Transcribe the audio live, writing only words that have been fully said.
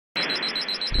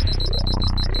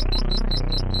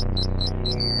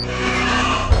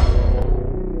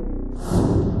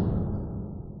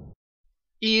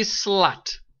you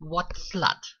slut. What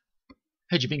slut?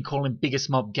 Heard you been calling Biggest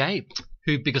Mob Gabe.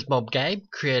 Who Biggest Mob Gabe?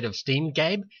 Creative Steam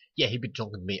Gabe? Yeah, he'd been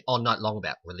talking to me all night long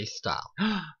about release style.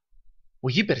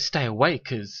 Well, you better stay away,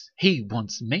 'cause he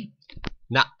wants me.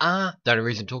 Nah, the only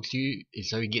reason he talks to you is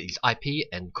so he can get his IP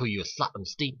and call you a slut on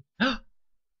Steam.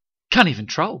 Can't even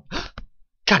troll.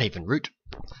 Can't even root.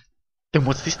 Then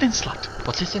what's this then, slut?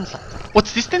 What's this then, slut?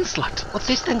 What's this then, slut? What's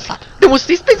this then, slut? Then what's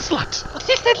this then, slut? What's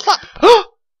this then, slut?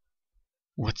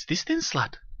 What's this then,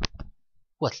 slut?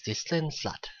 What's this then,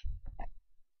 slut?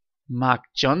 Mark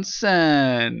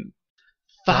Johnson.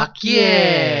 Fuck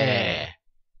yeah!